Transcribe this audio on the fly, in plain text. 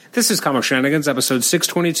This is Comic Shenanigans, episode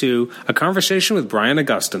 622, a conversation with Brian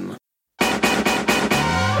Augustyn. Ain't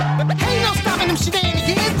no stopping them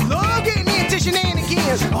shenanigans. Love getting into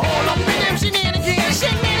shenanigans. All up in them shenanigans.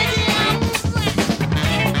 Shenanigans.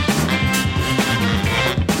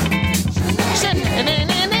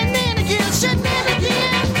 Shenanigans.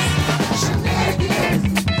 Shenanigans.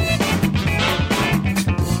 Shenanigans.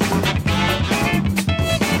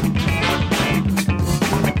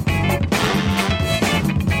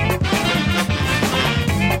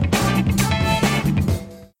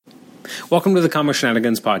 Welcome to the Comic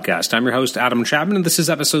Shenanigans podcast. I'm your host, Adam Chapman, and this is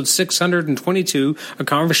episode 622, a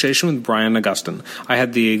conversation with Brian Augustyn. I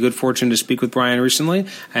had the good fortune to speak with Brian recently,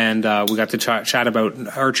 and we got to chat about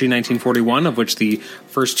Archie 1941, of which the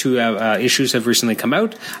first two issues have recently come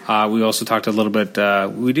out. We also talked a little bit,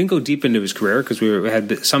 we didn't go deep into his career because we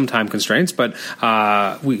had some time constraints, but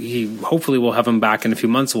hopefully we'll have him back in a few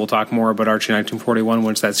months, so we'll talk more about Archie 1941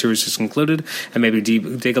 once that series is concluded, and maybe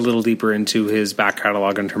dig a little deper into his back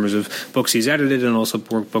catalog in terms of books he's edited and also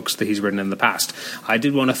books that he's written in the past. I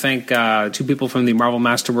did want to thank two people from the Marvel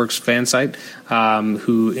Masterworks fan site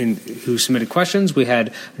who submitted questions. We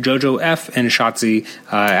had Jojo F and Shotzi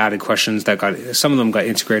added questions that some of them got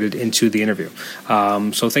integrated into the interview.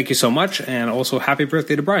 So thank you so much, and also happy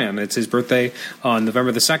birthday to Brian. It's his birthday on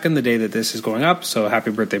November the 2nd, the day that this is going up, so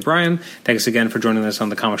happy birthday, Brian. Thanks again for joining us on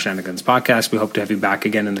the Comic Shenanigans podcast. We hope to have you back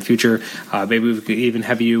again in the future. Maybe we could even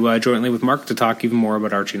have you jointly with Mark to talk even more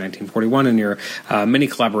about Archie 1941 and your many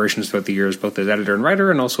collaborations throughout the years, both as editor and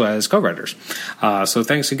writer and also as co-writers. So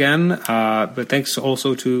thanks again, but thanks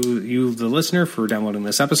also to you, the listener, for downloading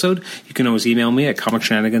this episode. You can always email me at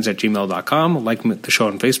comicshenanigans@gmail.com, like the show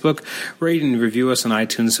on Facebook, rate and review us on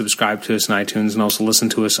iTunes, subscribe to us on iTunes, and also listen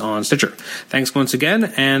to us on Stitcher. Thanks once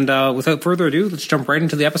again, and without further ado, let's jump right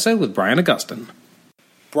into the episode with Brian Augustyn.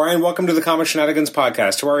 Brian, welcome to the Comic Shenanigans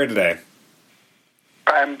podcast. How are you today?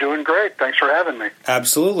 I'm doing great. Thanks for having me.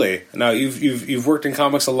 Absolutely. Now, you've worked in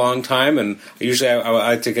comics a long time, and usually I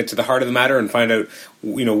like to get to the heart of the matter and find out,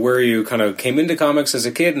 where you kind of came into comics as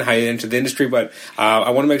a kid and how you entered the industry. But I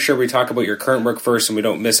want to make sure we talk about your current work first, and we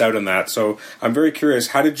don't miss out on that. So I'm very curious,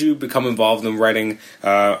 how did you become involved in writing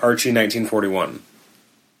Archie 1941?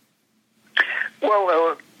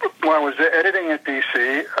 Well, when I was editing at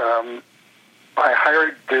DC, I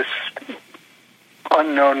hired this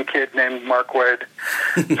unknown kid named Mark Waid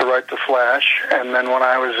to write The Flash, and then when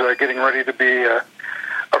I was getting ready to be a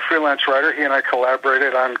freelance writer, he and I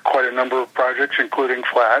collaborated on quite a number of projects, including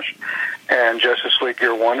Flash and Justice League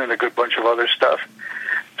Year One and a good bunch of other stuff.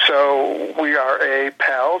 So we are A,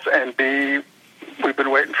 pals, and B, we've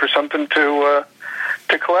been waiting for something to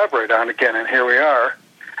collaborate on again, and here we are.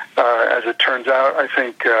 As it turns out, I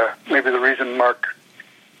think maybe the reason Mark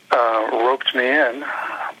roped me in,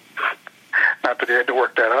 not that he had to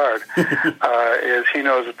work that hard, is he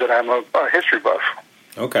knows that I'm a history buff.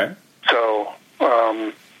 Okay. So,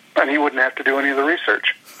 and he wouldn't have to do any of the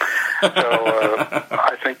research. So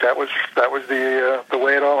I think that was the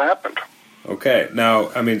way it all happened. Okay. Now,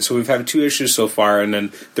 so we've had two issues so far, and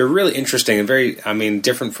then they're really interesting and very,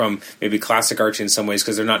 different from maybe classic Archie in some ways,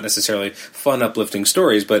 because they're not necessarily fun, uplifting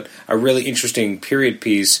stories, but a really interesting period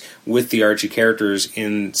piece with the Archie characters set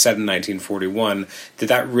in 1941. Did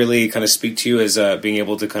that really kind of speak to you as being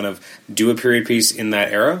able to kind of do a period piece in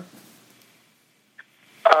that era?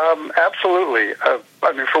 Absolutely.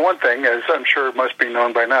 For one thing, as I'm sure must be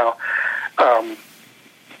known by now,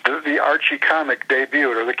 the Archie comic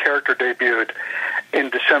debuted, or the character debuted, in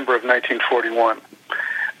December of 1941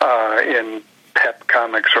 in Pep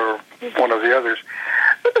Comics or one of the others.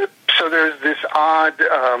 So there's this odd,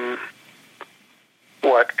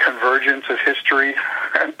 convergence of history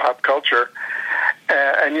and pop culture,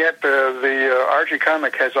 and yet the Archie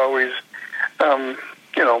comic has always,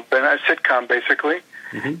 been a sitcom basically,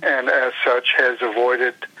 and as such has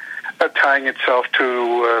avoided tying itself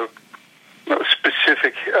to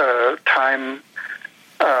specific time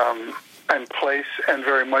and place, and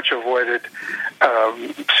very much avoided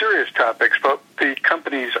serious topics. But the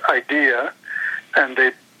company's idea, and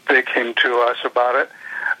they came to us about it,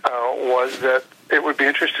 was that it would be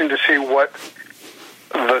interesting to see what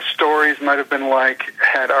the stories might have been like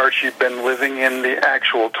had Archie been living in the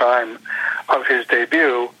actual time of his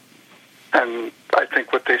debut. And I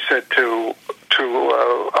think what they said to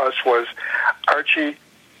us was Archie,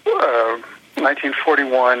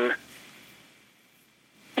 1941,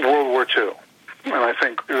 World War II. And I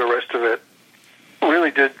think the rest of it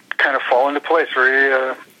really did kind of fall into place very,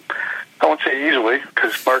 I won't say easily,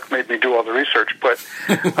 because Mark made me do all the research, but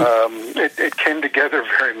it came together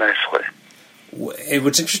very nicely.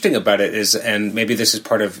 What's interesting about it is, and maybe this is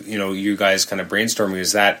part of, you guys kind of brainstorming,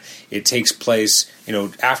 is that it takes place,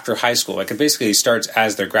 after high school. Like, it basically starts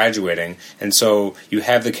as they're graduating, and so you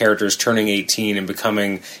have the characters turning 18 and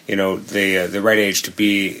becoming, the right age to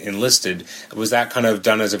be enlisted. Was that kind of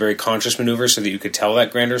done as a very conscious maneuver so that you could tell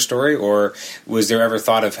that grander story, or was there ever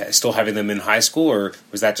thought of still having them in high school, or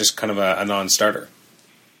was that just kind of a non-starter?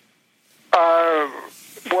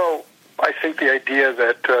 Well, I think the idea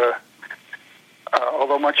that,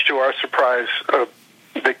 although much to our surprise,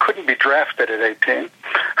 they couldn't be drafted at 18.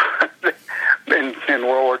 In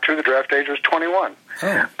World War II, the draft age was 21.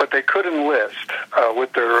 Oh. But they could enlist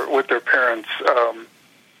with their parents'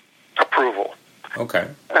 approval. Okay.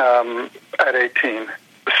 At 18.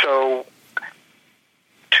 So,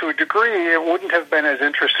 to a degree, it wouldn't have been as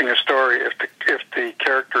interesting a story if the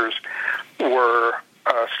characters were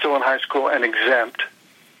still in high school and exempt,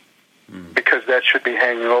 because that should be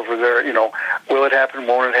hanging over there. Will it happen?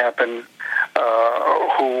 Won't it happen?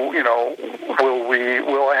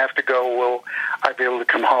 Will I have to go? Will I be able to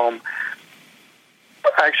come home?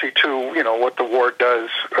 Actually, to what the war does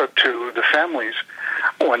to the families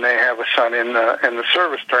when they have a son in the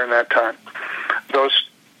service during that time, those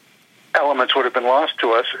elements would have been lost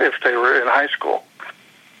to us if they were in high school.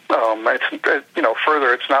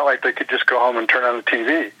 Further, it's not like they could just go home and turn on the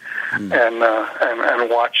TV and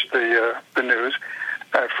watch the news.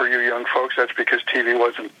 For you young folks, that's because TV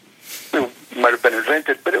might have been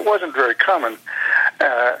invented, but it wasn't very common.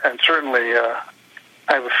 And certainly, I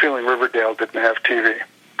have a feeling Riverdale didn't have TV.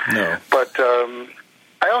 No. But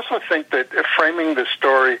I also think that framing the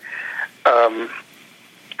story,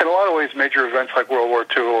 in a lot of ways, major events like World War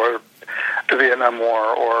II or the Vietnam War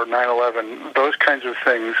or 9/11, those kinds of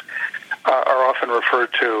things are often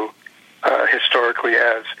referred to historically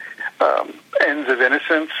as ends of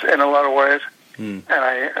innocence in a lot of ways. And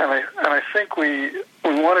I think we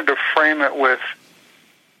wanted to frame it with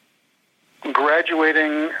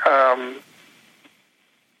graduating,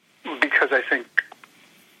 because I think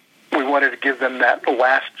we wanted to give them that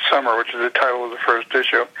last summer, which is the title of the first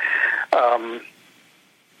issue,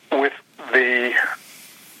 with the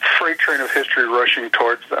freight train of history rushing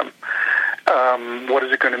towards them. What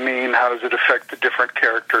is it going to mean? How does it affect the different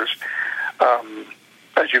characters?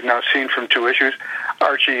 As you've now seen from 2 issues,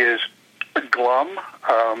 Archie is glum,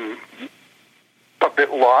 a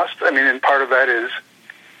bit lost. I mean, and part of that is,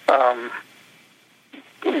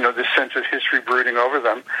 this sense of history brooding over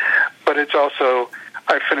them. But it's also,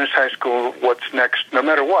 I finished high school, what's next? No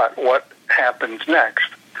matter what happens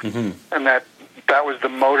next? Mm-hmm. And that was the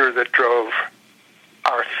motor that drove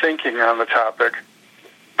our thinking on the topic.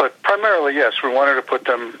 But primarily, yes, we wanted to put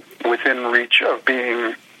them within reach of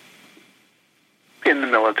being in the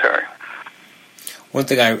military. One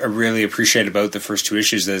thing I really appreciate about the first 2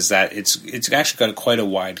 issues is that it's actually got quite a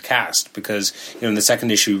wide cast, because in the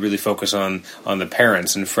second issue we really focus on the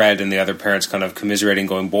parents, and Fred and the other parents kind of commiserating,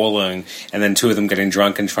 going bowling, and then 2 of them getting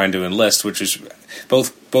drunk and trying to enlist, which is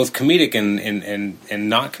both comedic and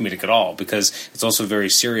not comedic at all, because it's also very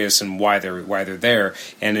serious and why they're there.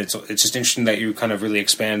 And it's just interesting that you kind of really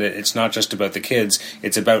expand it. It's not just about the kids;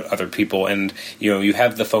 it's about other people. And you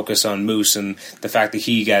have the focus on Moose and the fact that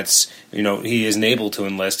he gets he isn't able to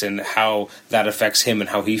enlist and how that affects him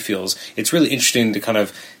and how he feels. It's really interesting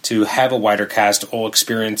to have a wider cast all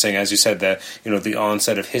experiencing, as you said, the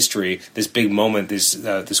onset of history, this big moment,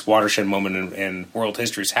 this watershed moment in world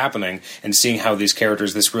history is happening, and seeing how these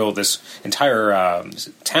characters, this entire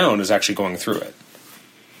town is actually going through it.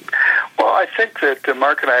 Well, I think that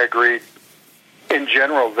Mark and I agree in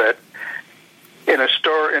general that in a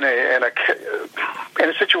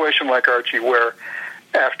situation like Archie, where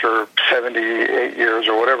after 78 years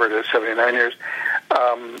or whatever it is, 79 years,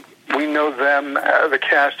 we know them, the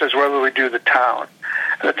cast, as well as we do the town.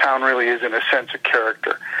 And the town really is, in a sense, a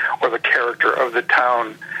character, or the character of the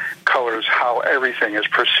town colors how everything is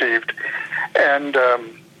perceived. And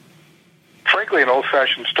frankly, in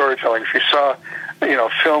old-fashioned storytelling, if you saw,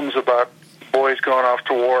 films about boys going off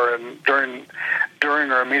to war and during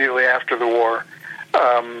or immediately after the war,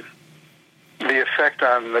 the effect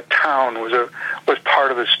on the town was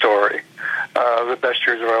part of the story, the best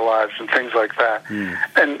years of our lives and things like that.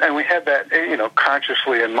 And we had that,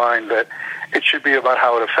 consciously in mind, that it should be about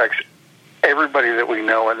how it affects everybody that we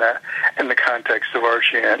know in the context of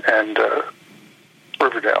Archie and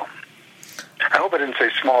Riverdale. I hope I didn't say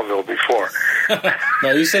Smallville before.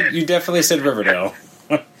 No, you definitely said Riverdale.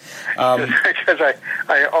 Because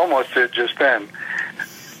I almost did just then.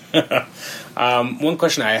 One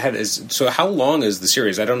question I had is, so how long is the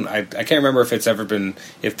series? I can't remember if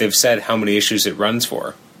they've said how many issues it runs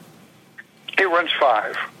for. It runs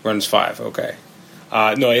 5. Runs 5. Okay.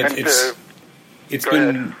 No, it's Go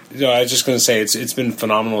been. ahead. No, I was just going to say it's been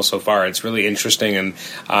phenomenal so far. It's really interesting, and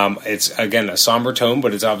it's again a somber tone,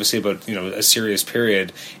 but it's obviously about a serious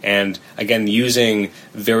period, and again using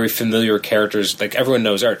very familiar characters. Like everyone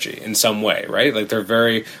knows Archie in some way, right? Like they're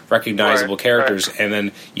very recognizable Right, characters, right. and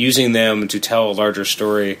then using them to tell a larger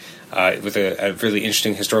story with a really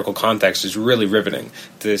interesting historical context is really riveting.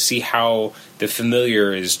 To see how the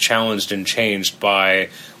familiar is challenged and changed by.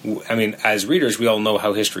 I mean, as readers, we all know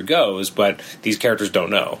how history goes, but these characters don't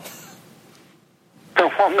know.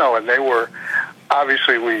 Well, no, and they were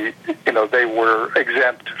obviously they were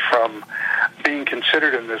exempt from being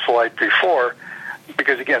considered in this light before,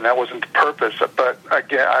 because again, that wasn't the purpose. But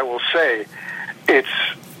again, I will say, it's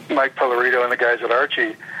Mike Pellerito and the guys at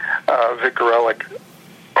Archie, Vic Gorelick,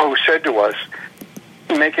 who said to us,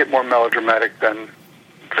 make it more melodramatic than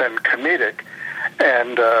comedic,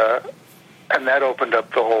 and that opened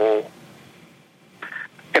up the whole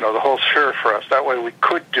sphere for us. That way we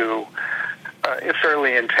could do a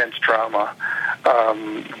fairly intense drama,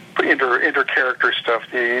 inter-character stuff,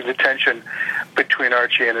 the tension between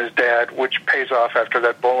Archie and his dad, which pays off after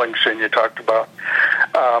that bowling scene you talked about.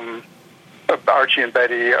 Archie and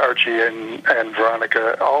Betty, Archie and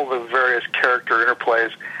Veronica, all the various character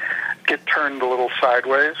interplays get turned a little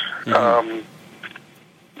sideways. Mm-hmm.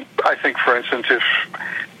 I think, for instance,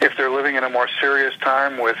 if they're living in a more serious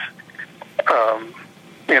time with,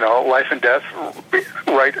 life and death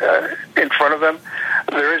right in front of them,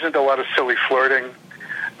 there isn't a lot of silly flirting.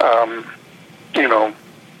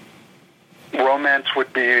 Romance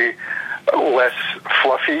would be less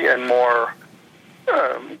fluffy and more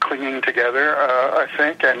clinging together, I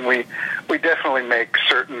think, and we definitely make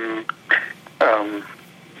certain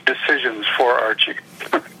decisions for Archie.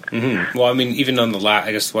 Mm-hmm. Well, I mean, even on the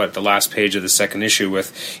last page of the second issue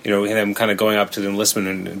with, him kind of going up to the enlistment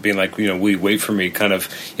and being like, we wait for me, kind of,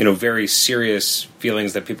 very serious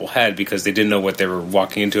feelings that people had because they didn't know what they were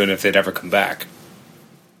walking into and if they'd ever come back.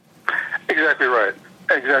 Exactly right.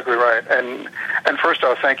 And first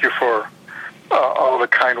off, thank you for all the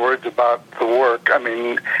kind words about the work. I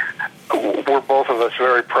mean, we're both of us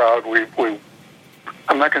very proud.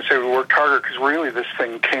 I'm not going to say we worked harder because really this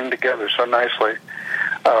thing came together so nicely.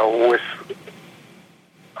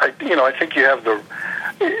 I think you have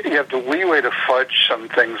the leeway to fudge some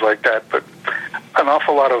things like that, but an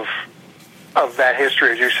awful lot of that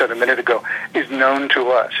history, as you said a minute ago, is known to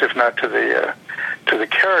us, if not to the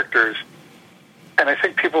characters. And I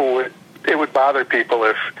think it would bother people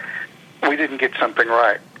if we didn't get something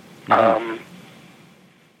right. Mm-hmm.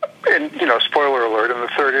 And spoiler alert, in the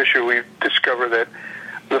third issue, we discover that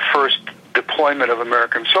the first deployment of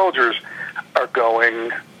American soldiers are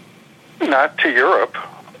going not to Europe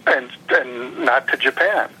and not to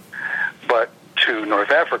Japan, but to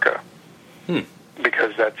North Africa,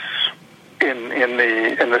 because that's in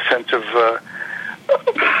the sense of the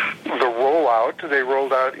rollout. They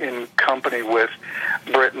rolled out in company with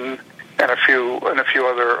Britain and a few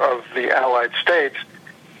other of the Allied states.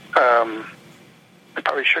 I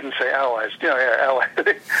probably shouldn't say allies. Allies.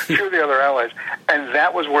 A few of the other allies, and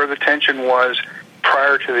that was where the tension was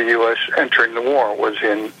prior to the U.S. entering the war. Was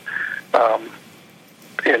in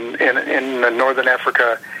northern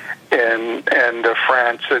Africa and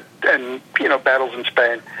France and battles in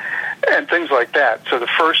Spain and things like that. So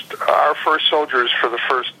our first soldiers for the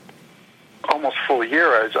first almost full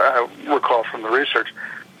year, as I recall from the research,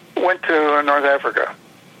 went to North Africa.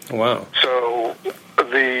 Wow. So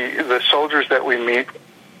the soldiers that we meet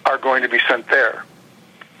are going to be sent there.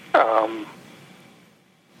 And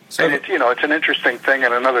it's an interesting thing,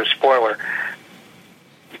 and another spoiler.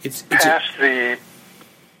 It's past the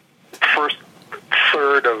first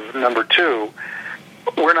third of number 2,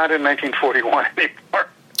 we're not in 1941 anymore.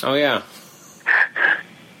 Oh yeah,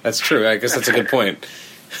 that's true. I guess that's a good point.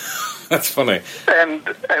 That's funny. And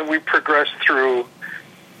we progress through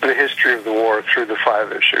the history of the war through the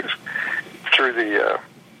 5 issues, through the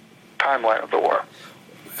timeline of the war.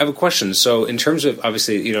 I have a question. So, in terms of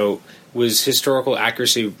obviously, was historical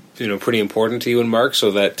accuracy, pretty important to you and Mark,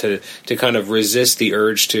 so that to kind of resist the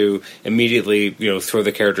urge to immediately, throw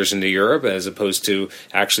the characters into Europe as opposed to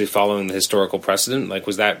actually following the historical precedent? Like,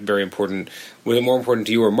 was that very important? Was it more important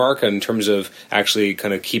to you or Mark in terms of actually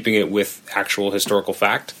kind of keeping it with actual historical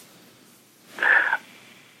fact?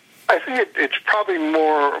 I think it's probably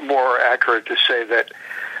more accurate to say that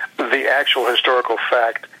the actual historical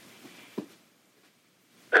fact,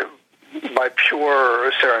 by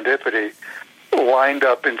pure serendipity, lined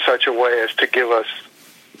up in such a way as to give us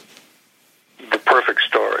the perfect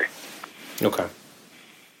story. Okay.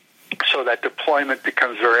 So that deployment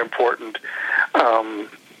becomes very important.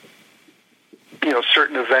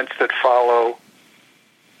 certain events that follow.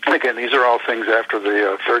 Again, these are all things after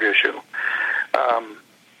the third issue.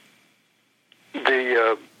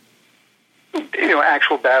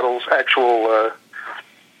 Actual battles, actual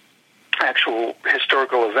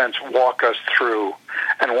historical events walk us through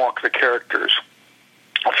and walk the characters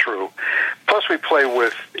through. Plus, we play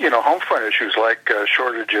with home front issues like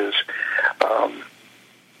shortages,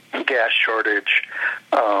 gas shortage,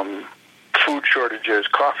 food shortages,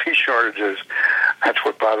 coffee shortages. That's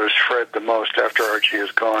what bothers Fred the most after Archie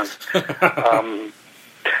is gone.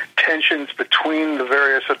 Tensions between the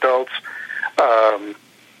various adults.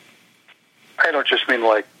 I don't just mean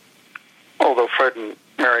although Fred and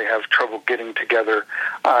Mary have trouble getting together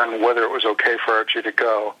on whether it was okay for Archie to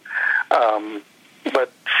go.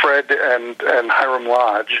 But Fred and Hiram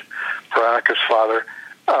Lodge, Veronica's father,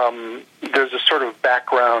 there's a sort of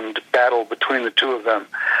background battle between the two of them,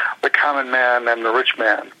 the common man and the rich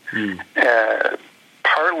man.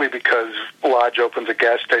 Partly because Lodge opens a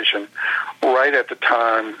gas station right at the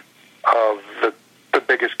time of the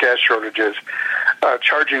biggest gas shortages,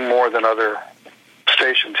 charging more than other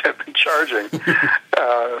stations have been charging.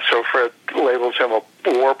 So Fred labels him a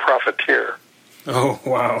war profiteer. Oh,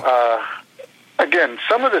 wow. Again,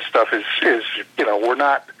 some of this stuff is we're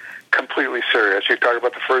not completely serious. You talk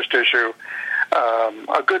about the first issue.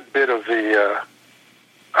 A good bit of the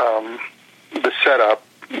setup,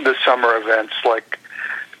 the summer events, like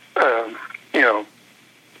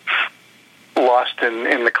Lost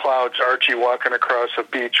in the Clouds, Archie walking across a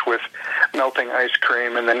beach with melting ice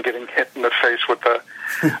cream and then getting hit in the face with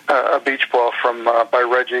a beach ball by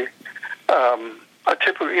Reggie.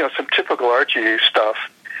 Some typical Archie stuff,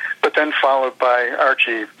 but then followed by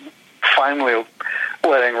Archie finally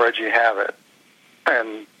letting Reggie have it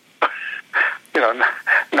and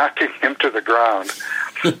knocking him to the ground.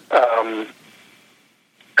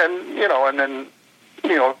 And then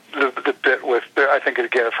the bit with, I think,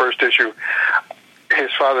 again, the first issue,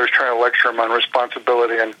 his father's trying to lecture him on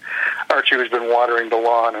responsibility, and Archie, who's been watering the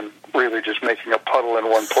lawn and really just making a puddle in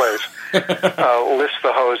one place, lifts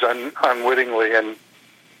the hose unwittingly and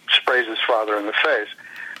sprays his father in the face.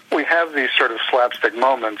 We have these sort of slapstick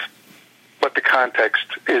moments, but the context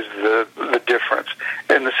is the difference.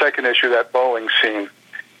 In the second issue, that bowling scene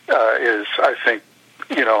is, I think,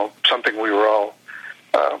 something we were all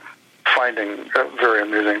finding very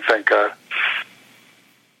amusing, thank God.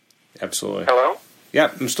 Absolutely. Hello?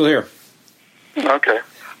 Yeah, I'm still here. Okay.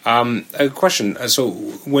 A question. So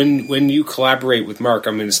when you collaborate with Mark,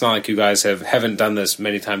 I mean, it's not like you guys haven't done this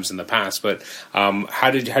many times in the past, but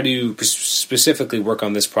how do you specifically work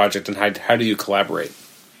on this project, and how do you collaborate?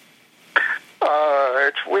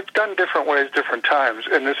 We've done different ways, different times.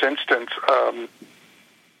 In this instance,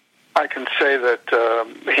 I can say that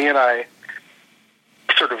he and I,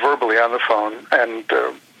 sort of verbally on the phone and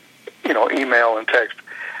email and text,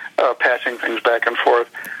 passing things back and forth,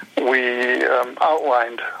 we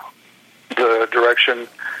outlined the direction,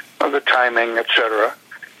 the timing, etc.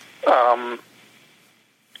 And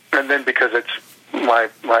then, because it's my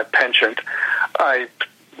penchant, I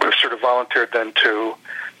sort of volunteered then to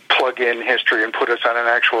plug in history and put us on an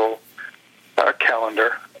actual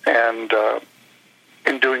calendar. And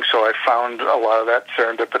in doing so, I found a lot of that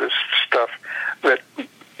serendipitous stuff that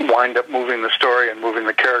wind up moving the story and moving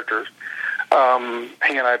the characters.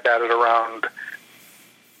 He and I batted around,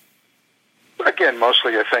 again,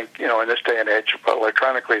 mostly, I think, in this day and age,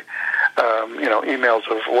 electronically,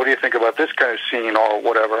 emails of, what do you think about this kind of scene or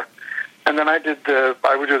whatever. And then I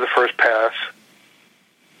would do the first pass,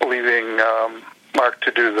 leaving Mark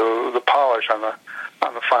to do the polish on the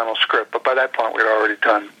final script. But by that point, we'd already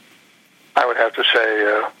done, I would have to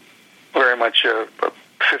say, very much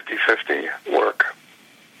 50-50 work.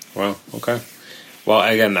 Wow. Okay. Well,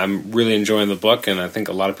 again, I'm really enjoying the book, and I think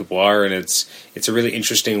a lot of people are, and it's a really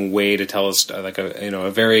interesting way to tell us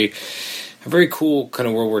a very cool kind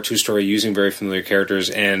of World War II story using very familiar characters.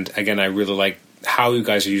 And again, I really like how you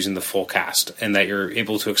guys are using the full cast, and that you're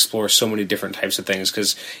able to explore so many different types of things.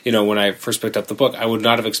 Because when I first picked up the book, I would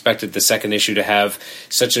not have expected the second issue to have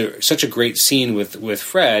such a great scene with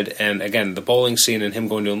Fred, and again, the bowling scene and him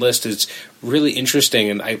going to enlist is really interesting.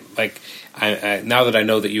 And I now that I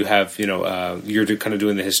know that you have you're kind of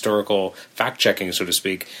doing the historical fact checking, so to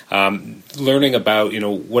speak, learning about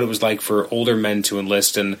what it was like for older men to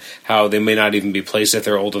enlist and how they may not even be placed if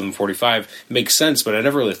they're older than 45 makes sense. But I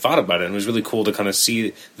never really thought about it, and it was really cool to kind of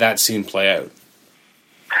see that scene play out.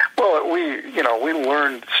 Well, we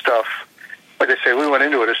learned stuff. Like I say, we went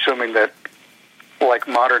into it assuming that, like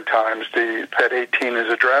modern times, that 18 is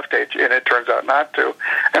a draft age, and it turns out not to.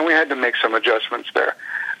 And we had to make some adjustments there.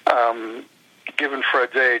 given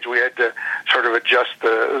Fred's age, we had to sort of adjust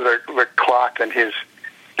the clock and his,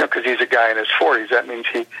 because he's a guy in his 40s. That means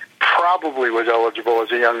he probably was eligible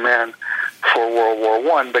as a young man for World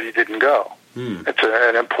War I, but he didn't go. It's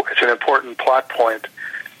an important plot point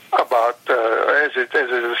about as it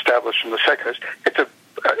is established from the second. It's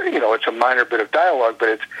a minor bit of dialogue,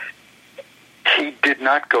 but he did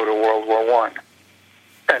not go to World War I,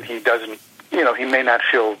 and he doesn't. He may not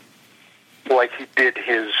feel like he did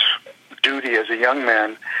his duty as a young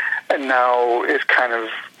man, and now is kind of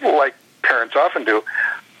like parents often do,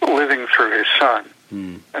 living through his son,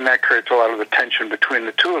 and that creates a lot of the tension between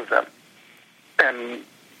the two of them. And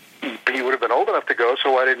he would have been old enough to go,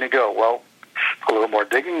 so why didn't he go? Well, a little more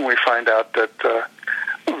digging, we find out that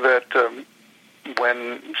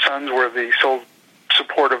when sons were the sole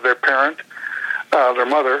support of their parent, their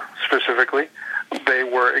mother specifically, they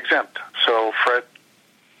were exempt. So Fred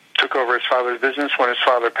took over his father's business when his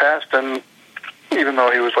father passed, and even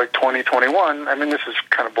though he was like 20, 21, I mean, this is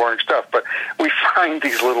kind of boring stuff, but we find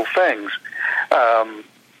these little things.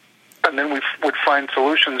 And then we would find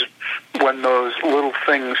solutions when those little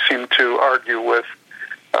things seem to argue with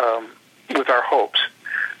our hopes.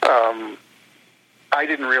 I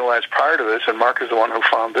didn't realize prior to this, and Mark is the one who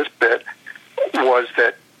found this bit, was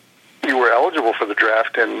that you were eligible for the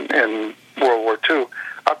draft in World War II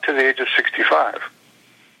up to the age of 65.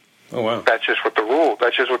 Oh wow! That's just what the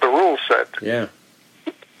rules said. Yeah.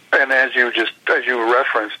 And as you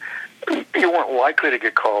referenced, you weren't likely to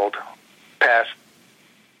get called past,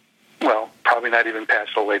 well, probably not even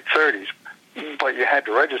past the late 30s, but you had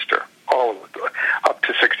to register all of it up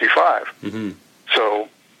to 65. Mm-hmm. So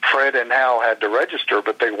Fred and Hal had to register,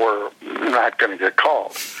 but they were not going to get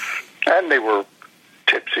called, and they were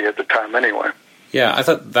tipsy at the time anyway. Yeah, I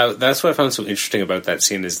thought that's what I found so interesting about that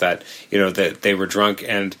scene is that that they were drunk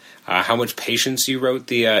and how much patience you wrote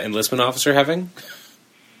the enlistment officer having.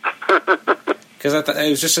 Because I thought it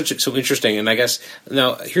was just so interesting, and I guess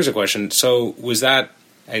now here's a question: so was that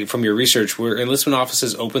from your research? Were enlistment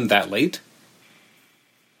offices open that late?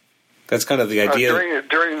 That's kind of the idea.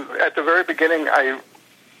 During at the very beginning, I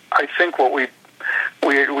think what we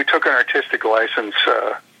took an artistic license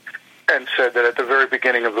and said that at the very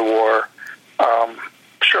beginning of the war,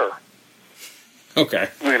 sure. Okay.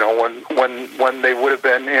 When they would have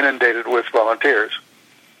been inundated with volunteers.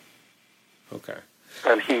 Okay.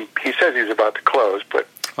 And he says he's about to close, but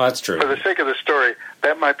that's true. For the sake of the story,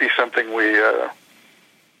 that might be something we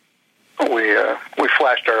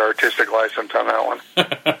flashed our artistic license on that one.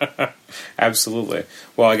 Absolutely.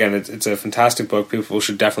 Well, again, it's a fantastic book. People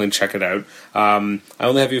should definitely check it out. I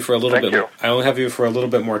only have you for a little bit. I only have you for a little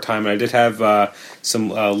bit more time, and I did have some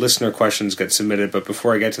listener questions get submitted. But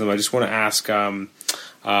before I get to them, I just want to ask a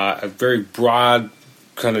very broad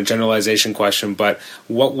kind of generalization question. But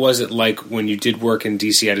what was it like when you did work in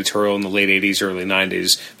DC editorial in the late '80s, early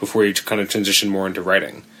 '90s, before you kind of transitioned more into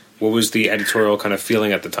writing? What was the editorial kind of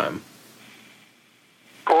feeling at the time?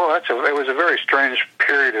 Well, it was a very strange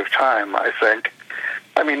period of time, I think.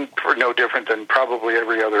 I mean, no different than probably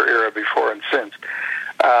every other era before and since.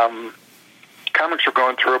 Comics were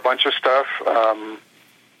going through a bunch of stuff.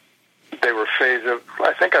 They were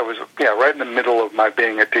I think I was, right in the middle of my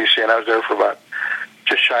being at DC, and I was there for about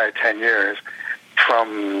just shy of 10 years, from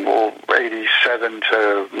 87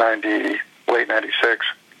 to late 96.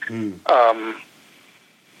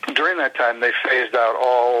 During that time, they phased out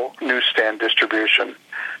all newsstand distribution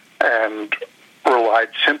and relied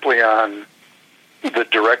simply on the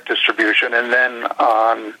direct distribution and then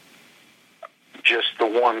on just the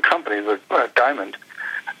one company, the Diamond.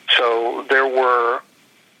 So there were,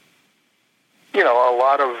 a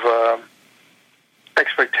lot of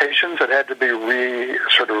expectations that had to be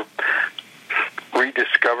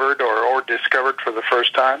rediscovered or discovered for the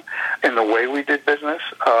first time in the way we did business.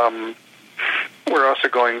 We're also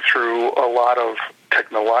going through a lot of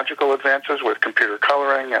technological advances with computer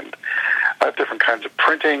coloring and different kinds of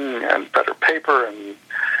printing and better paper. And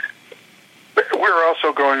we're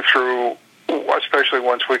also going through, especially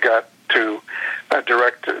once we got to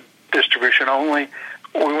direct distribution only,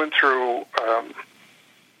 we went through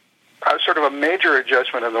sort of a major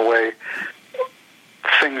adjustment in the way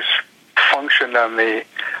things functioned on the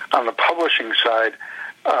publishing side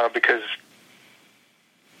because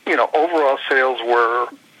overall sales were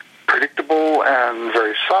predictable and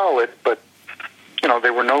very solid, but they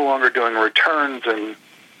were no longer doing returns, and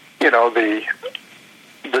the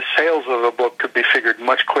sales of a book could be figured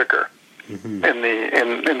much quicker. Mm-hmm.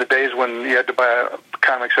 In the days when you had to buy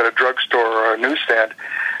comics at a drugstore or a newsstand,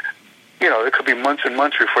 it could be months and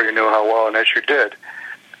months before you knew how well an issue did.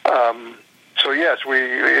 So yes,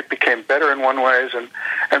 it became better in one ways, and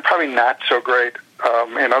and probably not so great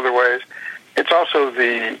in other ways. It's also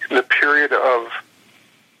the period of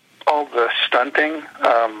all the stunting,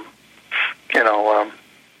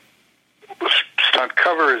 stunt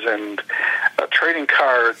covers and trading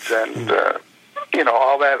cards and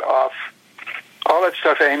all that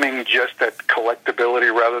stuff aiming just at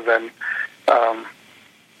collectability rather than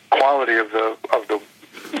quality of the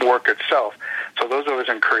work itself. So those of us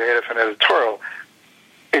in creative and editorial,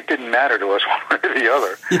 it didn't matter to us one way or the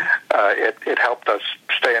other. It helped us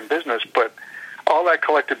stay in business, but all that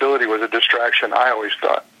collectability was a distraction, I always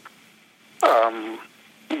thought.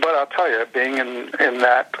 But I'll tell you, being in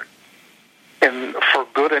that, for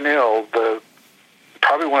good and ill,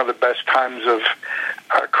 probably one of the best times of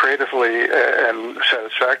creatively and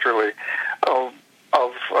satisfactorily of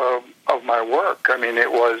my work. I mean,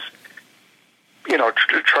 it was,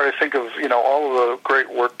 try to think of, all of the great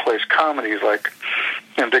workplace comedies like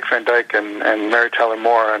Dick Van Dyke and Mary Tyler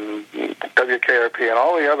Moore and WKRP and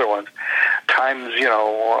all the other ones, times,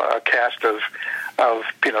 a cast of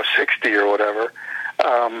 60 or whatever.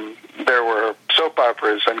 There were soap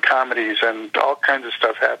operas and comedies and all kinds of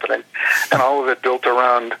stuff happening, and all of it built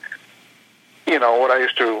around, what I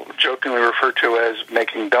used to jokingly refer to as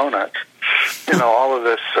making donuts. All of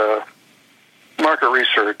this market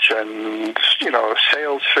research and,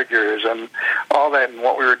 sales figures and all that, and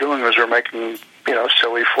what we were doing was we were making,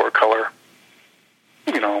 silly 4-color,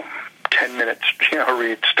 10-minute,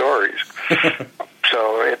 read stories.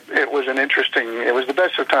 So it was it was the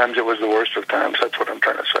best of times, it was the worst of times. That's what I'm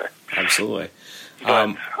trying to say. Absolutely.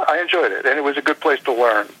 I enjoyed it, and it was a good place to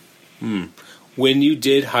learn. When you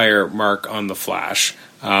did hire Mark on The Flash,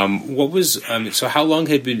 what was so how long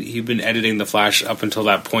had he been editing The Flash up until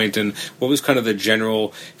that point, and what was kind of the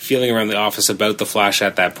general feeling around the office about The Flash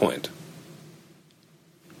at that point?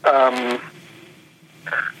 Well,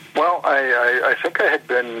 I think I'd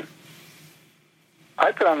been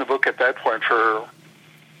on the book at that point for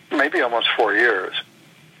maybe almost 4 years.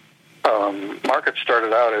 Mark had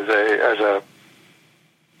started out as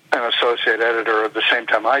an associate editor at the same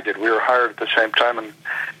time I did. We were hired at the same time in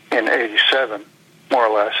 87, more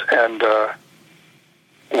or less, and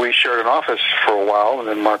we shared an office for a while, and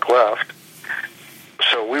then Mark left.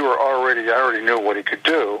 So I already knew what he could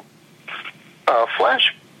do.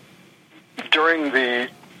 Flash, during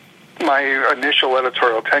my initial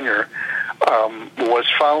editorial tenure, was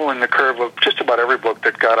following the curve of just about every book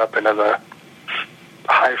that got up into the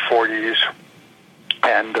high 40s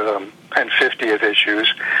and 50th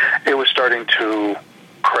issues. It was starting to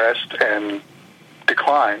crest and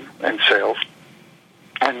decline in sales.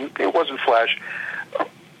 And it wasn't Flash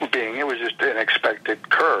it was just an expected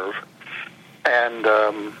curve. And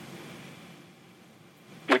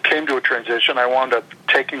we came to a transition. I wound up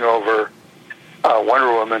taking over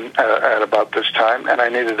Wonder Woman at about this time, and I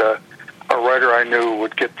needed a writer I knew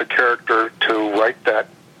would get the character to write that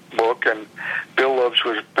book. And Bill Loebs,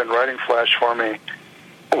 who's been writing Flash for me,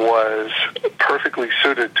 was perfectly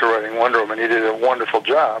suited to writing Wonder Woman. He did a wonderful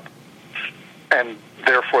job, and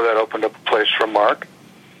therefore that opened up a place for Mark,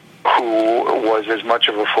 who was as much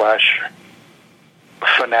of a Flash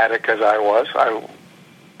fanatic as I was.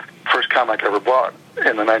 First comic I ever bought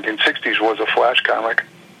in the 1960s was a Flash comic.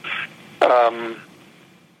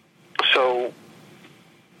 So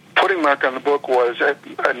putting Mark on the book was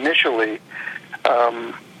initially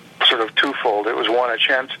sort of twofold. It was, one, a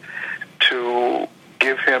chance to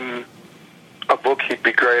give him a book he'd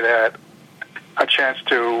be great at, a chance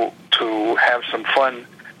to have some fun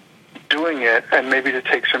doing it, and maybe to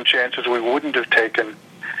take some chances we wouldn't have taken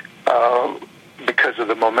because of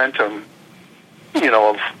the momentum,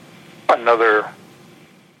 of another,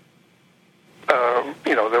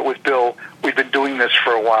 that with Bill, we've been doing this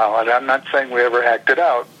for a while, and I'm not saying we ever hacked it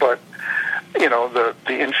out, but,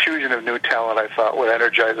 the infusion of new talent I thought would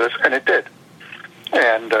energize us, and it did.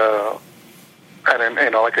 And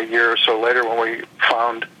like a year or so later, when we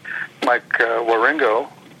found Mike Wieringo,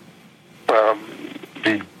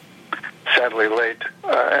 the sadly late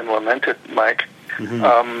and lamented Mike,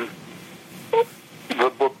 the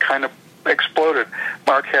book kind of exploded.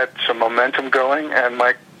 Mark had some momentum going, and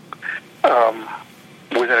Mike,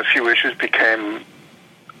 within a few issues, became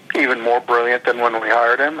even more brilliant than when we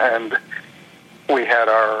hired him, and we had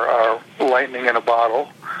our lightning in a bottle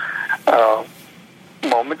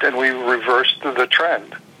moment, and we reversed the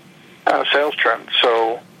trend, sales trend.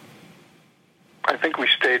 So I think we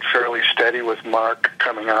stayed fairly steady with Mark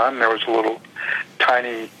coming on. There was a little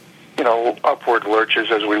tiny, upward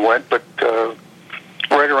lurches as we went, but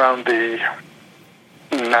right around the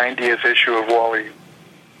 90th issue of Wally,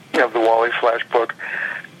 the Wally Flash book,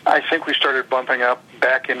 I think we started bumping up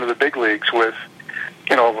back into the big leagues with,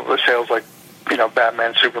 the sales like,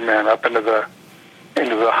 Batman, Superman up into the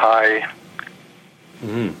high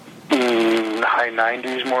high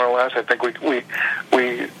 90s, more or less. I think we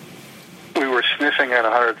were sniffing at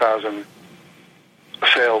 100,000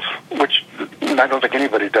 sales, which I don't think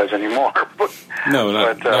anybody does anymore.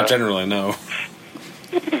 Not generally, no.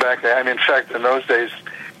 Back then, in fact, in those days,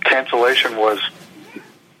 cancellation was,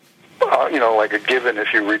 like a given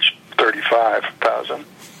if you reached 35,000.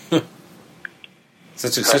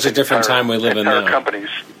 Such a different time we live in now. Companies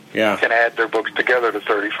can add their books together to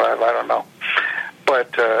 35. I don't know,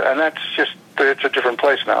 but and that's just, it's a different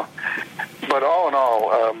place now. But all in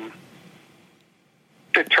all,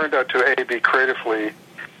 it turned out to be creatively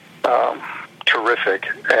terrific,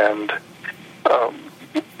 and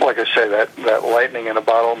like I say, that lightning in a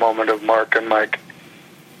bottle moment of Mark and Mike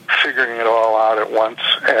figuring it all out at once,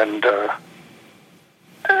 and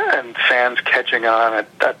fans catching on at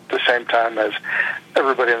the same time as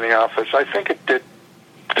everybody in the office. I think it did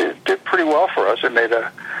pretty well for us. It made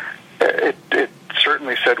it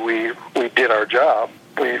certainly said we did our job.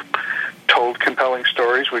 We told compelling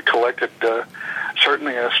stories. We collected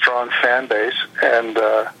certainly a strong fan base, and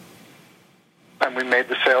we made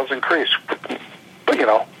the sales increase. But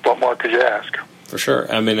what more could you ask? For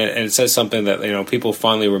sure. I mean, it says something that people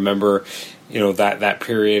finally remember. That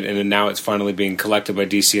period, and then now it's finally being collected by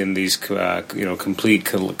DC in these complete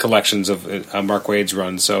collections of Mark Waid's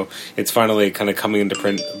run. So it's finally kind of coming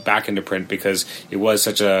back into print, because it was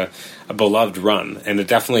such a beloved run, and it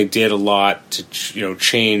definitely did a lot to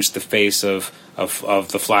change the face of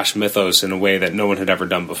the Flash mythos in a way that no one had ever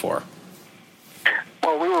done before.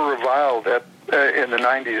 Well, we were reviled in the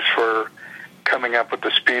 90s for coming up with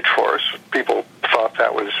the Speed Force. People thought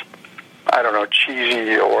that was, I don't know,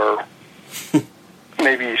 cheesy, or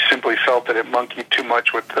maybe simply felt that it monkeyed too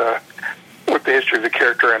much with the history of the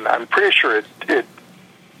character, and I'm pretty sure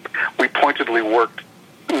we pointedly worked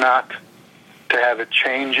not to have it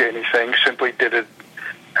change anything, simply did it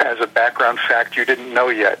as a background fact you didn't know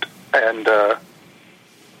yet. And I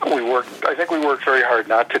think we worked very hard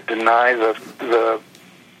not to deny the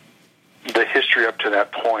history up to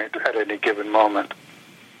that point at any given moment.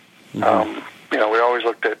 Mm-hmm. We always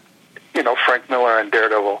looked at, Frank Miller and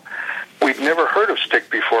Daredevil. We'd never heard of Stick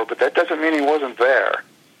before, but that doesn't mean he wasn't there.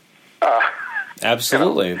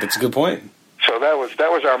 Absolutely. That's a good point. So that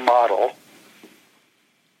was our model.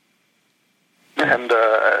 And,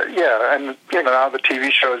 now the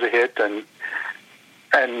TV show is a hit, and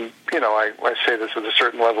I say this with a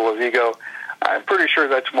certain level of ego. I'm pretty sure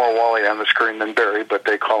that's more Wally on the screen than Barry, but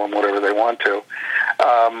they call him whatever they want to.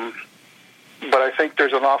 But I think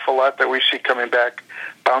there's an awful lot that we see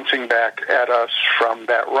bouncing back at us from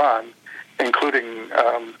that run, including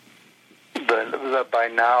the by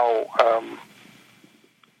now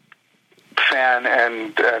fan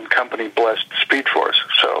and company blessed Speed Force.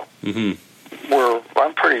 So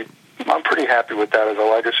I'm pretty happy with that as a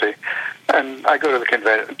legacy. And I go to the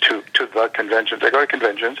conventions. I go to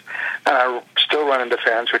conventions, and I still run into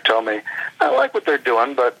fans who tell me, I like what they're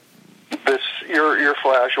doing, but your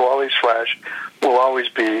Flash, Wally's Flash, will always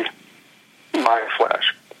be my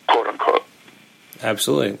Flash, quote unquote.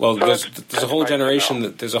 Absolutely. Well, so there's a whole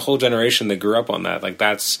generation. There's a whole generation that grew up on that. Like,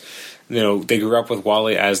 that's, they grew up with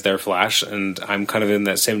Wally as their Flash, and I'm kind of in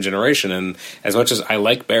that same generation. And as much as I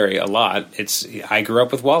like Barry a lot, I grew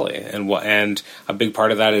up with Wally, and a big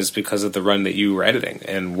part of that is because of the run that you were editing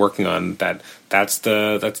and working on. That's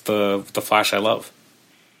the Flash I love.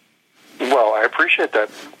 Well, I appreciate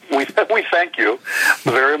that. We thank you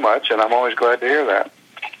very much, and I'm always glad to hear that.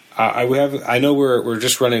 I know we're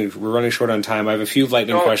running short on time. I have a few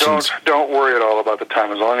lightning questions. Don't worry at all about the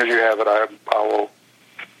time. As long as you have it,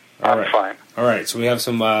 I'm fine. All right. So we have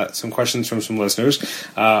some questions from some listeners.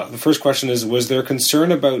 The first question is: was there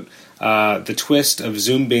concern about the twist of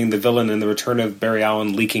Zoom being the villain and the return of Barry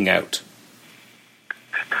Allen leaking out?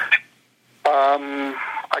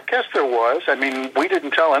 I guess there was. I mean, we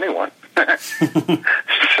didn't tell anyone,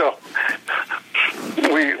 so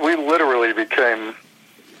we literally became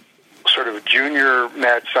sort of junior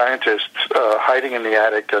mad scientists hiding in the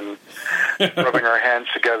attic and rubbing our hands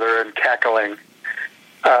together and cackling.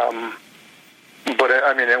 But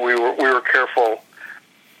I mean, we were careful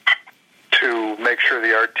to make sure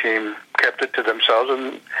the art team kept it to themselves,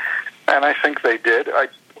 and I think they did.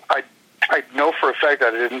 I know for a fact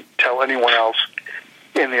that I didn't tell anyone else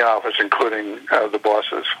in the office, including the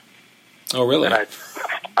bosses. Oh, really? And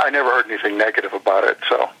I never heard anything negative about it.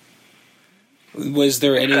 So, was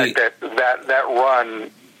there any? In fact, that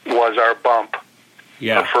run was our bump,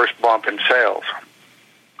 our first bump in sales.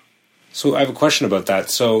 So I have a question about that.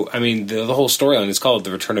 So, I mean, the whole storyline is called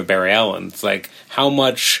The Return of Barry Allen. It's like, how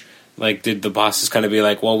much, like, did the bosses kind of be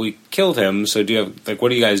like, well, we killed him, so do you have, like,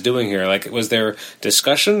 what are you guys doing here? Like, was there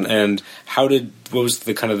discussion, and what was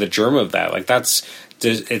the kind of the germ of that? Like,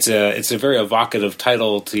 it's a very evocative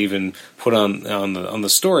title to even put on the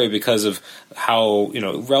story because of how,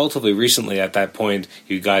 relatively recently at that point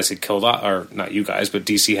you guys had killed off, or not you guys, but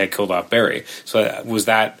DC had killed off Barry. So was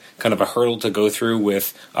that kind of a hurdle to go through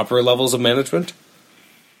with upper levels of management?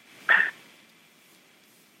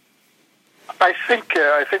 I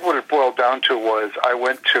think what it boiled down to was I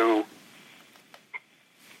went to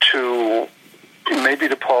maybe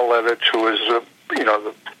to Paul Levitz, who was the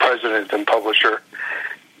president and publisher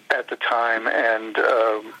at the time, and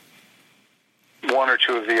one or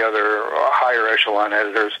two of the other higher echelon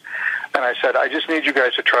editors, and I said, I just need you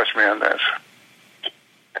guys to trust me on this.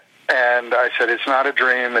 And I said, it's not a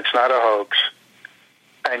dream, it's not a hoax,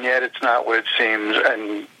 and yet it's not what it seems,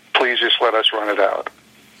 and please just let us run it out.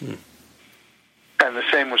 And the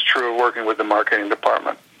same was true of working with the marketing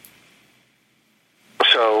department.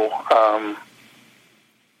 So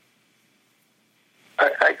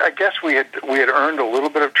I guess we had earned a little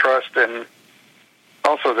bit of trust, and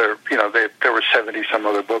also there were 70 some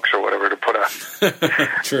other books or whatever to put out.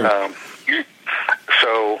 True.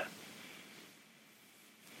 So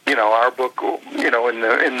our book, in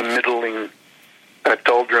the middling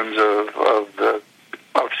doldrums of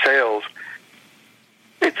sales,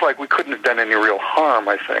 it's like we couldn't have done any real harm,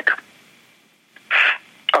 I think.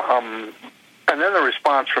 And then the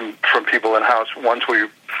response from people in-house, once we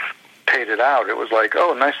paid it out, it was like,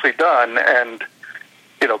 oh, nicely done, and,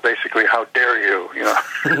 basically, how dare you,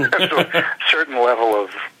 There's a certain level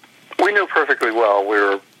of, we knew perfectly well we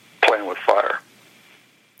were playing with fire.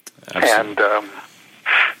 Absolutely. And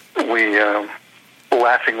we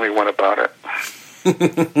laughingly went about it.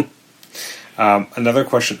 Another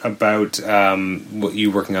question about what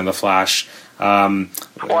you working on The Flash. I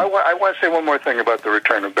want to say one more thing about The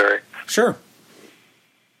Return of Barry. Sure.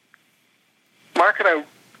 Mark and I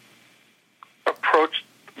approached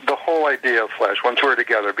the whole idea of Flash once we were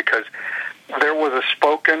together because there was a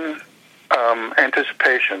spoken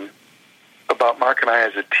anticipation about Mark and I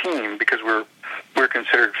as a team, because we're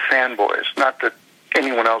considered fanboys. Not that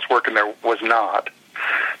anyone else working there was not,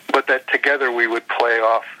 but that together we would play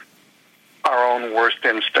off our own worst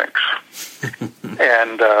instincts.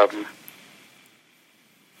 And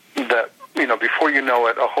that, before you know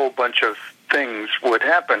it, a whole bunch of things would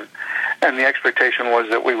happen, and the expectation was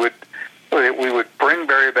that we would bring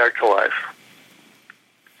Barry back to life,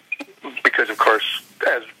 because of course,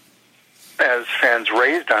 as fans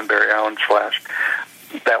raised on Barry Allen's Flash,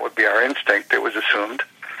 that would be our instinct, it was assumed,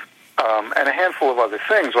 and a handful of other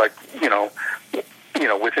things, like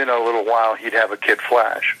within a little while he'd have a Kid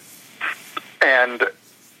Flash, and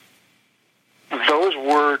those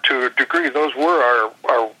were, to a degree, those were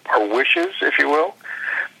our wishes, if you will.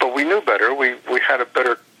 But we knew better. We had a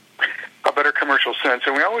better commercial sense,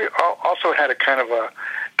 and we also had a kind of a,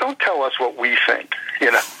 don't tell us what we think.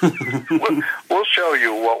 We'll show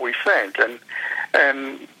you what we think,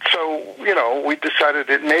 and so we decided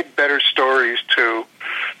it made better stories to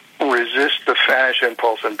resist the fast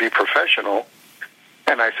impulse and be professional,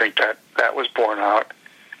 and I think that was borne out.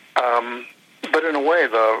 But in a way,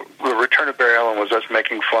 the Return of Barry Allen was us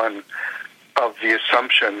making fun of the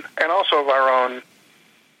assumption and also of our own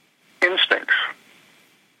instincts.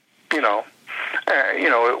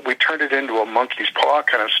 We turned it into a monkey's paw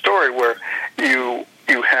kind of story where you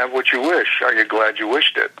have what you wish. Are you glad you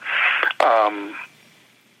wished it? That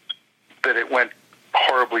it went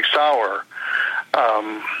horribly sour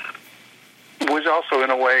was also,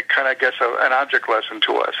 in a way, kind of, I guess, an object lesson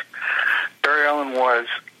to us. Barry Allen was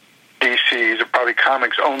DC's, or probably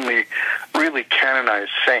comics' only really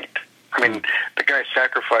canonized saint. I mean, the guy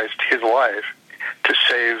sacrificed his life to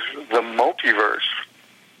save the multiverse.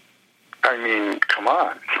 I mean, come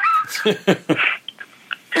on.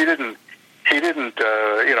 He didn't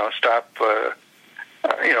stop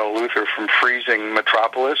Luthor from freezing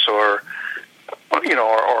Metropolis or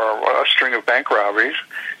a string of bank robberies.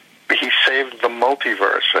 He saved the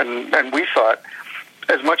multiverse, and we thought,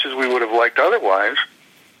 as much as we would have liked otherwise,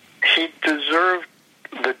 he deserved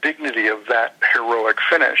the dignity of that heroic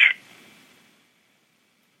finish.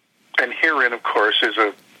 And herein, of course, is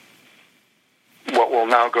what will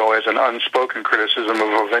now go as an unspoken criticism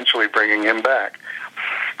of eventually bringing him back.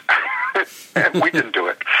 And we didn't do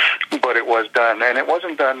it, but it was done, and it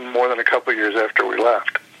wasn't done more than a couple of years after we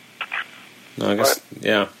left. No, I guess,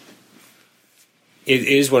 yeah. It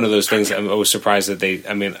is one of those things. I was surprised that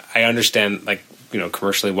I understand, like,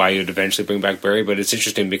 commercially why you'd eventually bring back Barry, but it's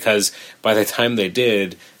interesting because by the time they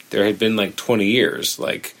did, there had been like 20 years.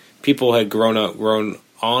 Like, people had grown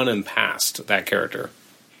on and past that character.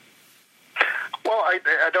 Well,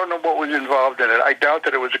 I don't know what was involved in it. I doubt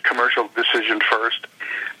that it was a commercial decision first.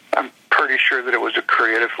 I'm pretty sure that it was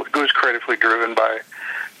creatively driven by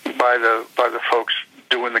the folks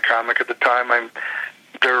doing the comic at the time.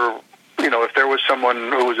 If there was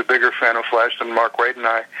someone who was a bigger fan of Flash than Mark Waid and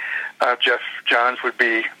I, Jeff Johns would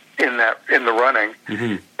be in the running.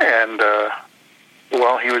 Mm-hmm. And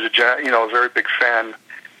he was a very big fan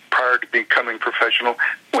prior to becoming professional.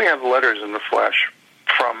 We have letters in the Flash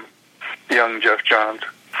from young Jeff Johns.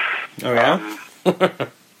 Oh yeah,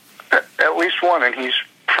 at least one, and he's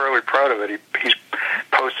fairly proud of it. He's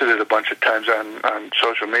posted it a bunch of times on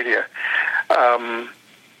social media.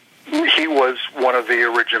 He was one of the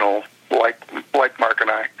original, like Mark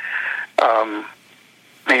and I.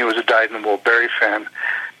 He was a dyed-in-the-wool Barry fan,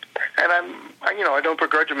 and I don't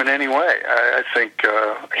begrudge him in any way. I think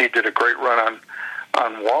he did a great run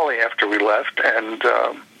on Wally after we left, and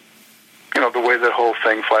the way that whole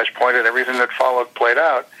thing, Flashpoint, and everything that followed played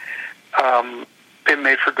out, it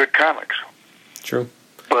made for good comics. True.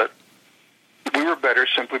 But we were better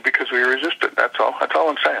simply because we resisted. That's all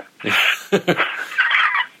I'm saying.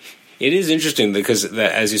 It is interesting because,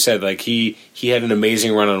 as you said, like he had an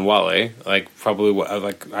amazing run on Wally. Like, probably,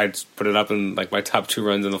 like, I'd put it up in like my top 2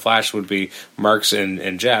 runs in the Flash would be Mark's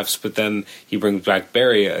and Jeff's. But then he brings back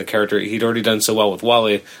Barry, a character he'd already done so well with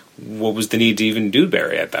Wally. What was the need to even do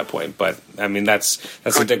Barry at that point? But I mean, that's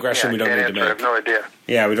a digression we don't need to make. I have no idea.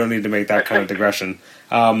 Yeah, we don't need to make that kind of digression.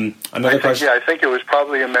 Another question. Yeah, I think it was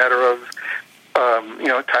probably a matter of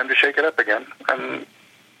time to shake it up again, and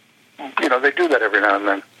they do that every now and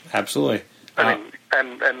then. Absolutely. I mean,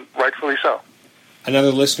 and rightfully so.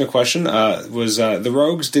 Another listener question was the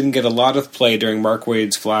Rogues didn't get a lot of play during Mark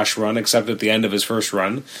Waid's Flash run, except at the end of his first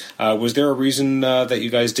run. Was there a reason that you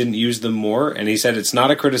guys didn't use them more? And he said it's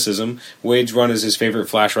not a criticism. Waid's run is his favorite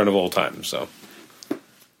Flash run of all time. So,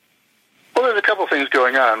 well, there's a couple things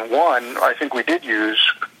going on. One, I think we did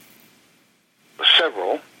use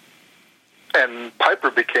several, and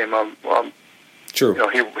Piper became true.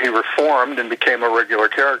 He reformed and became a regular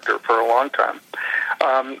character for a long time.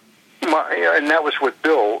 And that was what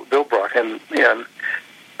Bill brought him in.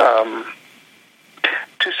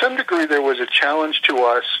 To some degree, there was a challenge to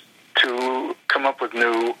us to come up with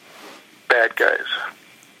new bad guys,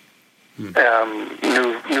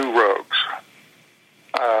 new rogues,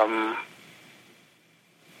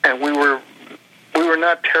 and we were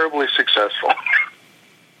not terribly successful.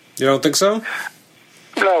 You don't think so?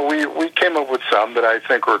 No, we came up with some that I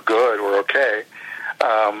think were good or okay.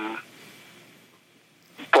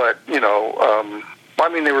 But, I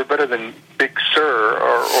mean, they were better than Big Sur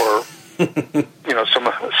or some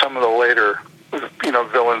of the later,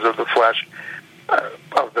 villains of the Flash,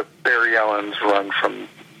 of the Barry Allen's run from,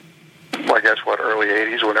 I guess, early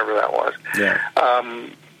 80s, whenever that was. Yeah.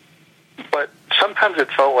 But sometimes it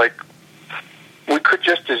felt like we could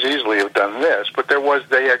just as easily have done this, but there was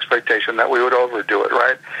the expectation that we would overdo it,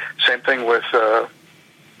 right? Same thing with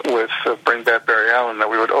Bring Back Barry Allen, that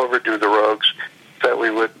we would overdo the Rogues, that we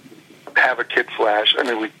would have a Kid Flash. I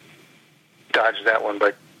mean, we dodged that one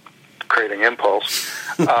by creating Impulse.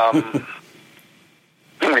 We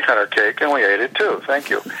had our cake, and we ate it, too. Thank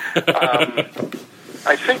you.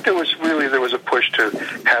 I think there was a push to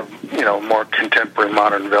have, more contemporary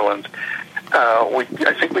modern villains.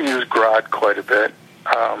 I think we used Grodd quite a bit.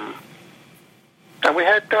 And we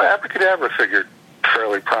had Abracadabra figured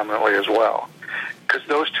fairly prominently as well, because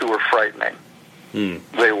those two were frightening.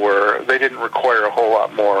 They didn't require a whole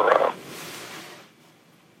lot more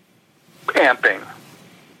amping.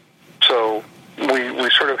 So we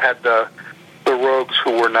sort of had the rogues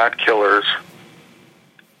who were not killers.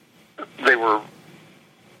 They were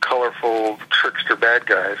colorful trickster bad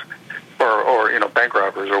guys, or bank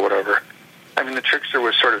robbers or whatever. I mean, the trickster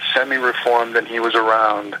was sort of semi-reformed, and he was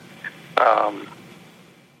around.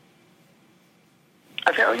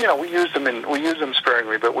 I think we used them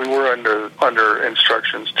sparingly, but we were under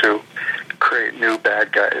instructions to create new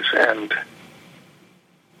bad guys, and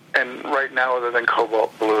right now, other than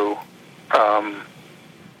Cobalt Blue,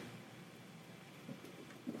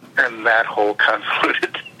 and that whole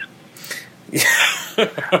convoluted.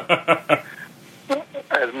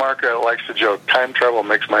 As Mark likes to joke, time travel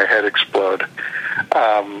makes my head explode.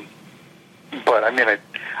 But I mean,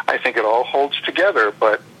 I think it all holds together.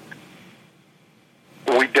 But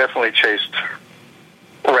we definitely chased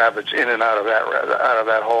rabbits in and out of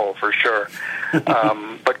that hole for sure.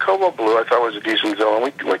 But Cobalt Blue, I thought, was a decent villain.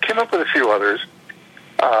 We came up with a few others.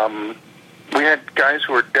 we had guys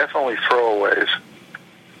who were definitely throwaways.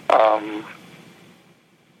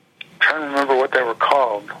 Trying to remember what they were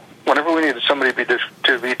called. Whenever we needed somebody to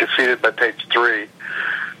be defeated by page 3,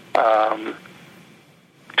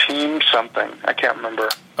 Team something. I can't remember.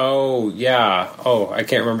 Oh yeah. Oh, I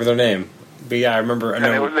can't remember their name. But yeah, I remember. And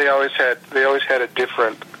they always had a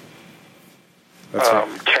different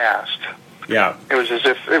cast. Yeah. It was as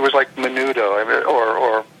if it was like Menudo, I mean,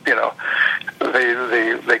 or you know,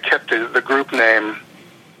 they kept the group name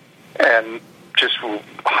and just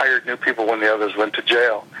hired new people when the others went to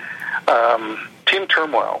jail. Team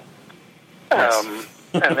Turmoil, Yes.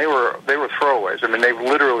 and they were throwaways. I mean, they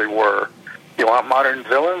literally were. You want modern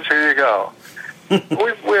villains? Here you go.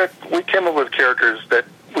 we came up with characters that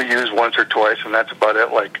we use once or twice, and that's about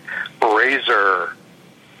it. Like Razor.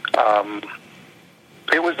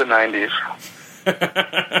 It was the 90s.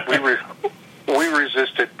 we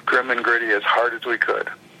resisted grim and gritty as hard as we could.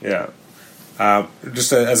 Yeah.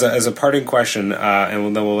 Just as a parting question,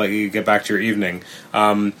 and then we'll let you get back to your evening.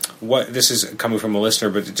 What this is coming from a listener,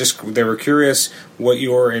 but just they were curious what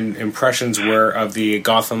your impressions were of the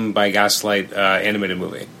Gotham by Gaslight animated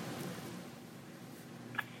movie,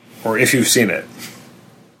 or if you've seen it.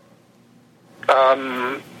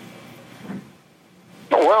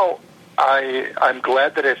 Well, I'm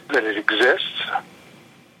glad that it exists.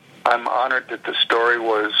 I'm honored that the story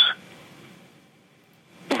was.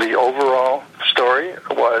 The overall story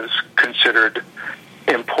was considered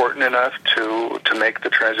important enough to make the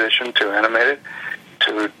transition to animated,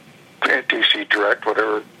 to DC Direct,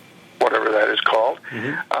 whatever that is called.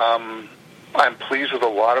 Mm-hmm. I'm pleased with a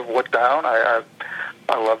lot of what down. I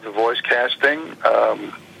love the voice casting.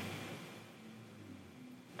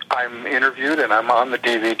 I'm interviewed and I'm on the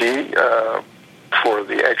DVD for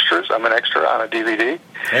the extras. I'm an extra on a DVD.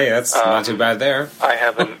 Hey, that's not too bad there. I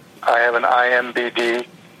have an IMBD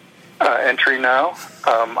entry now.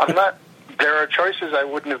 I'm not. There are choices I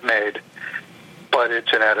wouldn't have made, but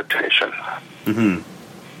it's an adaptation. Mm-hmm.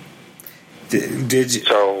 Did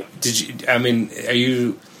you? I mean,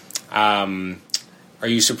 are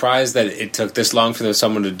you surprised that it took this long for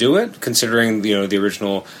someone to do it, considering the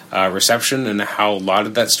original reception and how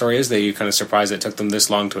lauded that story is? That you kind of surprised it took them this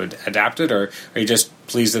long to adapt it, or are you just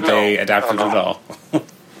pleased that they adapted it at all?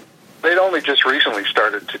 They'd only just recently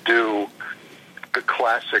started to do the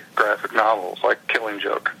classic graphic novels like Killing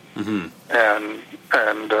Joke, mm-hmm. and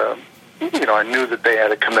I knew that they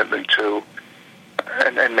had a commitment to,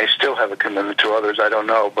 and may still have a commitment to others. I don't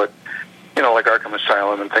know, but like Arkham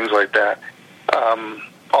Asylum and things like that.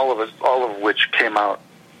 All of which came out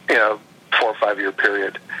in a 4 or 5 year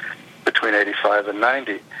period between 85 and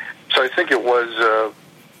 90. So I think it was,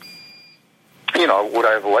 would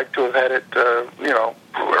I have liked to have had it,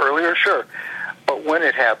 earlier? Sure. But when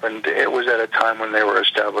it happened, it was at a time when they were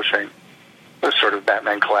establishing the sort of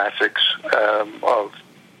Batman classics of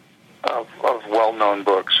well-known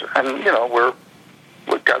books. And,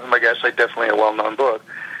 with Gotham by Gaslight, definitely a well-known book.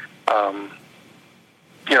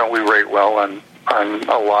 We rate well on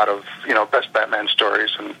a lot of, best Batman stories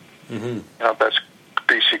and, mm-hmm. Best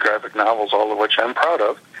DC graphic novels, all of which I'm proud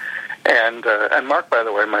of. And Mark, by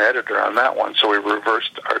the way, my editor on that one, so we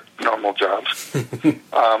reversed our normal jobs.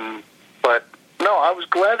 But, no, I was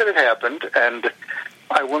glad that it happened, and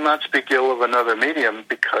I will not speak ill of another medium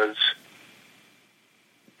because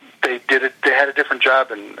they did it. They had a different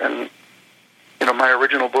job, and my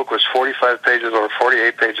original book was 45 pages or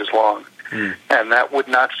 48 pages long, and that would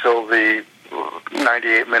not fill the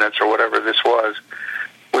 98 minutes or whatever this was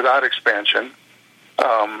without expansion.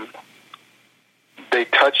 They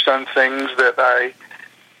touched on things that I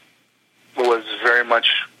was very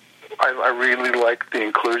much. I really liked the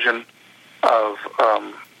inclusion of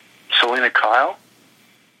Selena Kyle,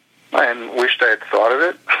 and wished I had thought of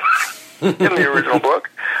it in the original book.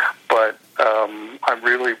 But I'm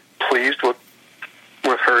really pleased with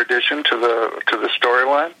her addition to the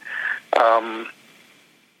storyline.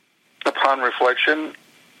 Upon reflection,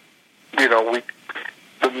 the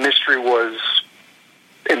mystery was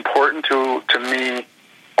important to me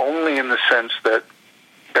only in the sense that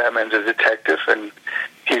Batman's a detective and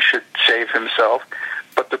he should save himself.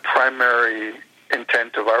 But the primary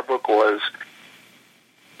intent of our book was,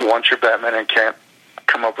 once you're Batman and can't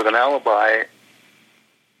come up with an alibi,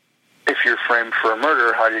 if you're framed for a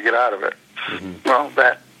murder, how do you get out of it? Mm-hmm. Well,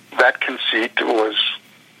 that conceit was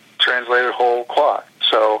translated whole cloth.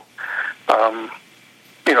 So,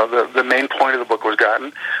 the main point of the book was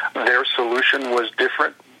gotten. Their solution was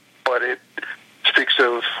different, but it speaks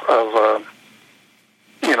of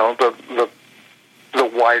the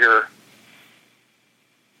wider,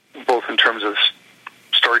 both in terms of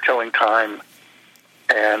storytelling time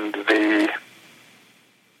and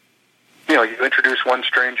you introduce one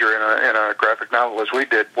stranger in a graphic novel as we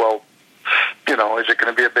did. Well, is it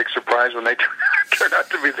going to be a big surprise when they turn out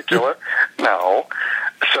to be the killer? No.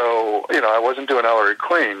 So, I wasn't doing Ellery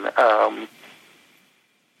Queen.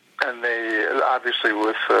 And they, obviously,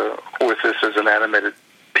 with this as an animated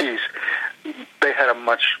piece, they had a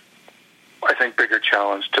much, I think, bigger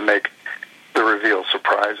challenge to make the reveal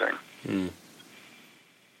surprising.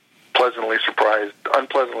 Pleasantly surprised,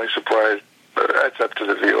 unpleasantly surprised, it's up to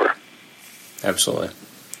the viewer. Absolutely.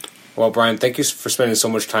 Well, Brian, thank you for spending so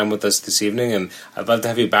much time with us this evening, and I'd love to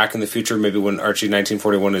have you back in the future, maybe when Archie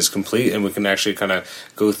 1941 is complete, and we can actually kind of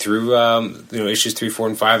go through issues 3, 4,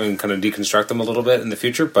 and 5 and kind of deconstruct them a little bit in the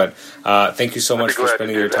future. But thank you so much for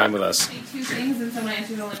spending your time with us.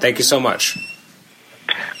 Thank you so much.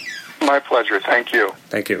 My pleasure. Thank you.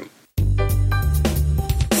 Thank you.